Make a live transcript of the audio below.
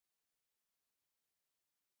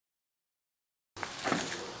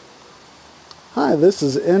Hi, this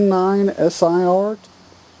is N9SIR.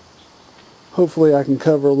 Hopefully I can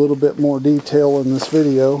cover a little bit more detail in this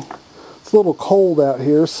video. It's a little cold out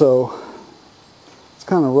here, so it's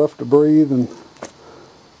kind of rough to breathe and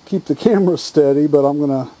keep the camera steady, but I'm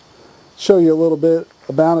going to show you a little bit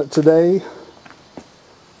about it today.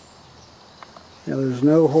 Yeah, there's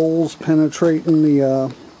no holes penetrating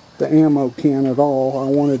the ammo can at all. I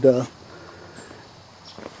wanted to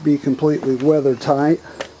be completely weather tight.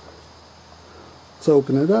 Let's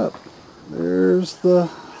open it up. There's the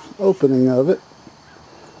opening of it.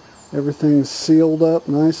 Everything's sealed up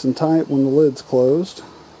nice and tight when the lid's closed.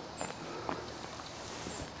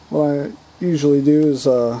 What I usually do is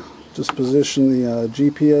just position the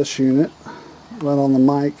GPS unit right on the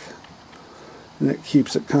mic, and it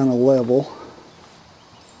keeps it kind of level.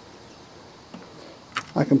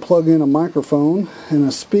 I can plug in a microphone and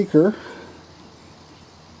a speaker,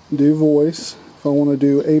 do voice. If I want to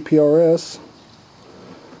do APRS,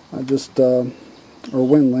 I just, or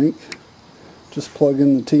WinLink, just plug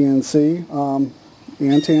in the TNC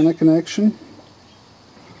antenna connection.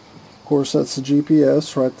 Of course, that's the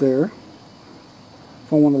GPS right there.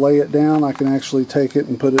 If I want to lay it down, I can actually take it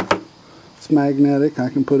and put it, it's magnetic, I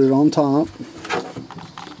can put it on top.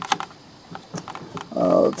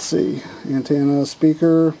 Let's see, antenna,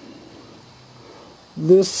 speaker.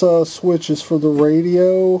 This switch is for the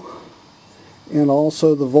radio and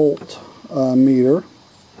also the volt meter.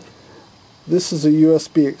 This is a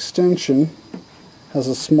USB extension, has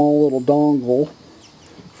a small little dongle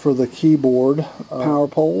for the keyboard power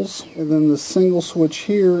poles, and then the single switch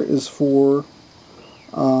here is for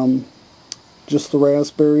just the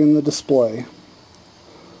Raspberry and the display.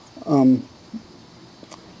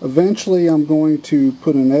 Eventually I'm going to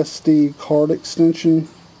put an SD card extension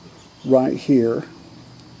right here,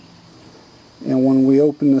 and when we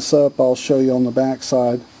open this up I'll show you on the back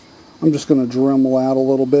side. I'm just going to Dremel out a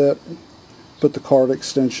little bit, put the card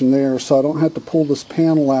extension there so I don't have to pull this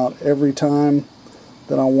panel out every time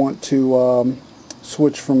that I want to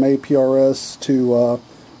switch from APRS to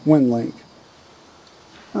WinLink.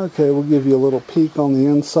 Okay, we'll give you a little peek on the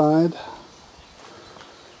inside.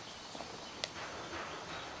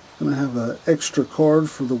 I'm going to have an extra card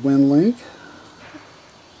for the WinLink,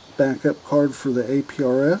 backup card for the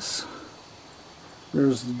APRS.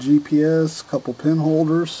 There's the GPS, couple pin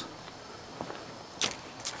holders.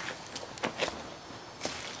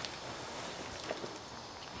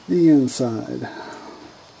 The inside.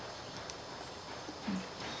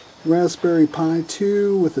 Raspberry Pi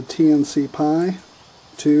 2 with a TNC-Pi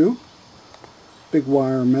 2. Big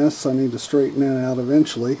wire mess, I need to straighten that out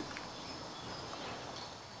eventually.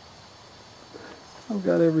 I've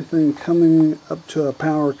got everything coming up to a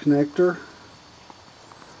power connector,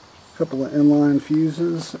 a couple of inline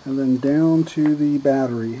fuses, and then down to the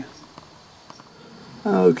battery.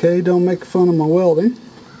 Okay, don't make fun of my welding.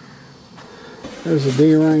 There's a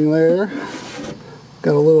D-ring there.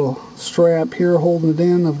 Got a little strap here holding it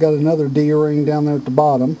in. I've got another D-ring down there at the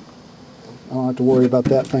bottom. I don't have to worry about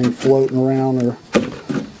that thing floating around, or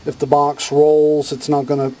if the box rolls, it's not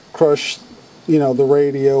going to crush, you know, the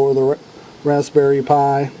radio or the Raspberry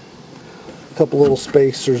Pi. A couple little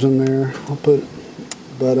spacers in there. I'll put,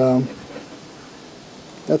 but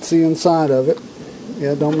that's the inside of it.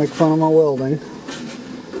 Yeah, don't make fun of my welding.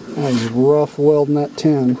 I was rough welding that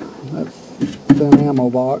tin, that thin ammo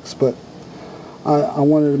box, but I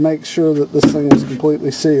wanted to make sure that this thing was completely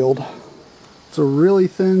sealed. It's a really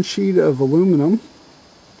thin sheet of aluminum.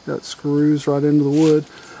 Got screws right into the wood.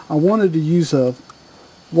 I wanted to use a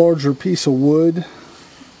larger piece of wood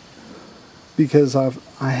because I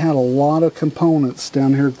had a lot of components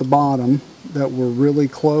down here at the bottom that were really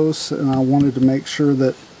close, and I wanted to make sure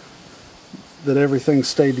that everything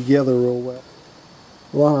stayed together real well.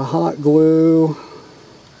 A lot of hot glue,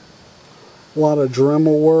 a lot of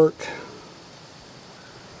Dremel work,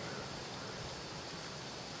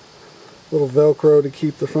 little Velcro to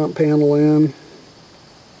keep the front panel in.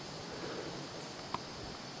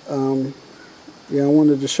 Yeah, I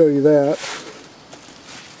wanted to show you that.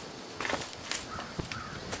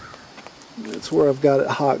 That's where I've got it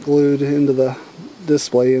hot glued into the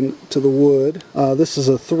display, into the wood. This is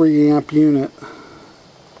a 3 amp unit.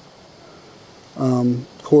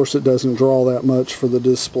 Of course it doesn't draw that much for the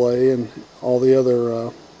display and all the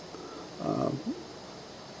other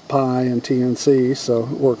Pi and TNC, so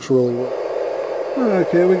it works really well.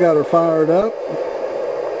 Okay, we got her fired up.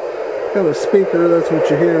 Got a speaker, that's what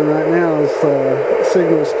you're hearing right now, is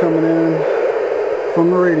signals coming in from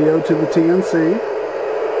the radio to the TNC.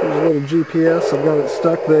 There's a little GPS, I've got it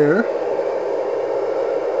stuck there.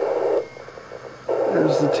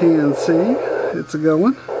 There's the TNC, it's a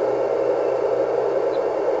going.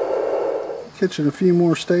 catching a few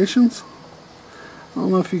more stations. I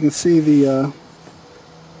don't know if you can see the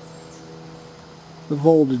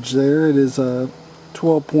voltage there. It is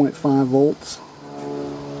 12.5 volts.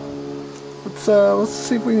 Let's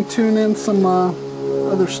see if we can tune in some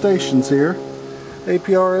other stations here.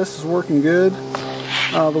 APRS is working good.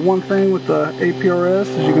 The one thing with the APRS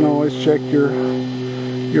is you can always check your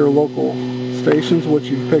local stations, what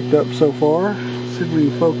you've picked up so far. See if we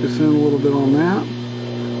can focus in a little bit on that.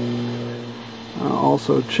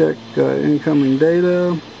 Also check incoming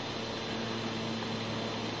data.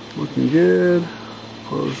 Looking good.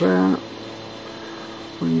 Close that.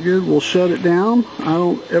 Looking good. We'll shut it down. I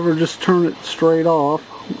don't ever just turn it straight off.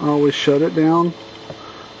 I always shut it down.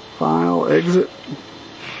 File, exit.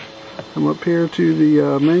 Come up here to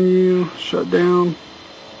the menu, shut down.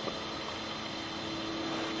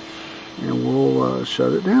 And we'll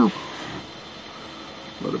shut it down.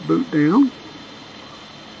 Let it boot down.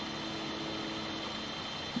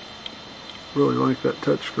 Really like that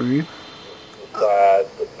touch screen. The side,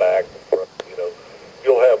 the back, the front, you know,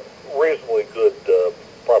 you'll have reasonably good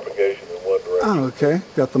propagation in one direction. Oh, okay.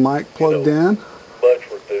 Got the mic plugged in.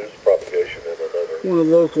 Much reduced propagation in another. One of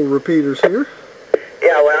the local repeaters here.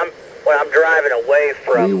 Yeah, when I'm driving away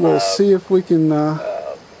from. We will see if we can.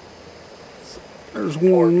 There's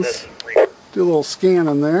ones. Do a little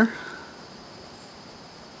scanning there.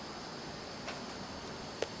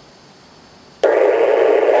 There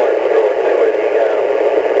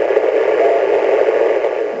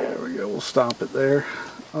we go. We'll stop it there.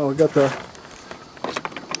 Oh, we got the.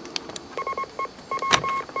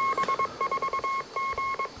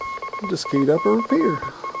 Just keyed up a repeater.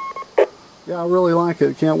 Yeah, I really like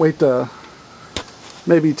it. Can't wait to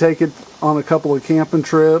maybe take it on a couple of camping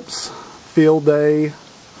trips, field day,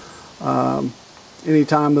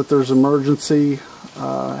 anytime that there's emergency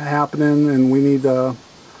happening and we need to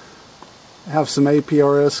have some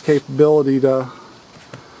APRS capability to,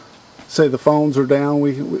 say the phones are down,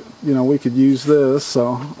 we could use this.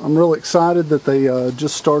 So I'm really excited that they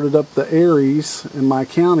just started up the APRS in my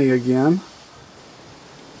county again.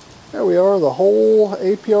 There we are, the whole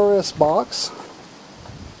APRS box.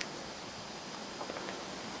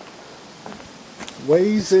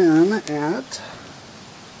 Weighs in at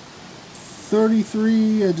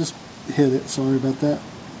 33, I just hit it, sorry about that,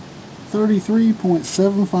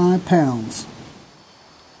 33.75 pounds.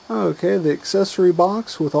 Okay, the accessory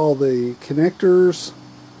box with all the connectors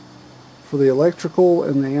for the electrical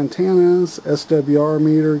and the antennas, SWR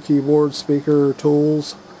meter, keyboard, speaker,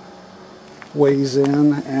 tools, weighs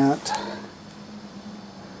in at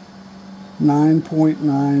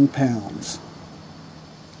 9.9 pounds.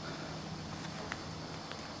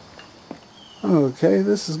 Okay,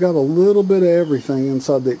 this has got a little bit of everything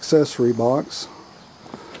inside the accessory box.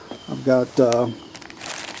 I've got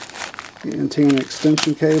antenna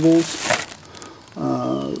extension cables,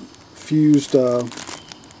 fused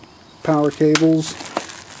power cables,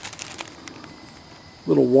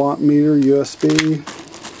 little watt meter USB.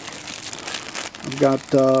 I've got,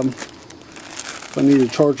 if I need to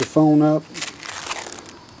charge a phone up,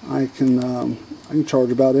 I can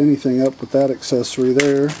charge about anything up with that accessory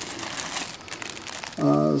there.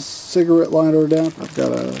 Cigarette lighter adapter. I've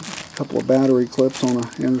got a couple of battery clips on a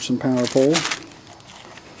Anderson power pole.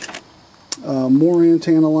 More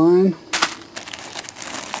antenna line.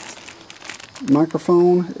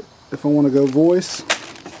 Microphone if I want to go voice.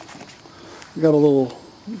 I've got a little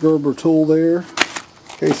Gerber tool there in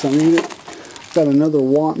case I need it. Got another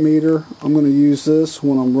watt meter. I'm going to use this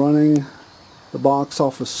when I'm running the box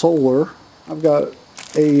off of solar. I've got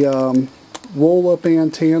a roll-up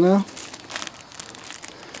antenna.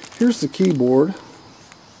 Here's the keyboard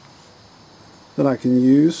that I can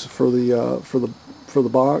use for the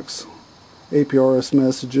box. APRS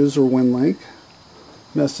messages or WinLink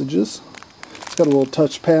messages. It's got a little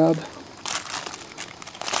touchpad.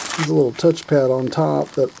 There's a little touchpad on top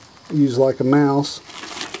that I use like a mouse.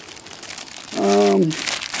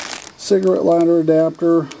 Cigarette lighter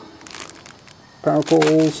adapter, power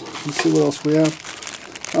poles. Let's see what else we have.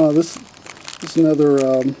 This is another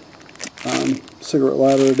cigarette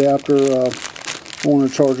lighter adapter. I want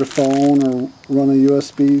to charge a phone or run a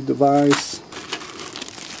USB device.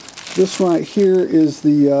 This right here is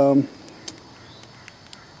the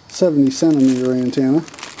 70 centimeter antenna.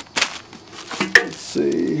 Let's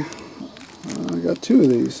see. I got two of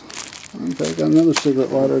these. Okay, got another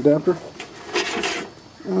cigarette lighter adapter.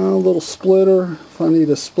 A little splitter if I need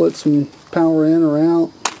to split some power in or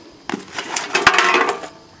out.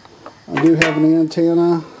 I do have an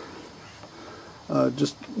antenna.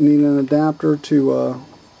 Just need an adapter to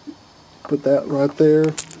put that right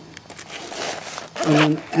there.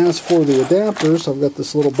 And as for the adapters, I've got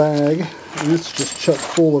this little bag, and it's just chock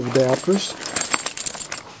full of adapters.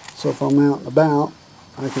 So if I'm out and about,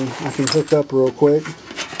 I can hook up real quick.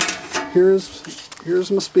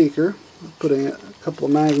 Here's my speaker. Put a couple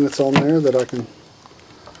of magnets on there that I can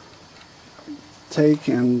take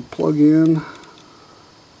and plug in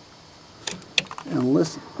and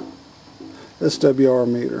listen. SWR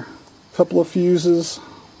meter. A couple of fuses.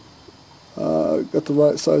 Got the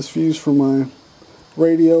right size fuse for my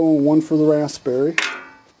radio and one for the Raspberry.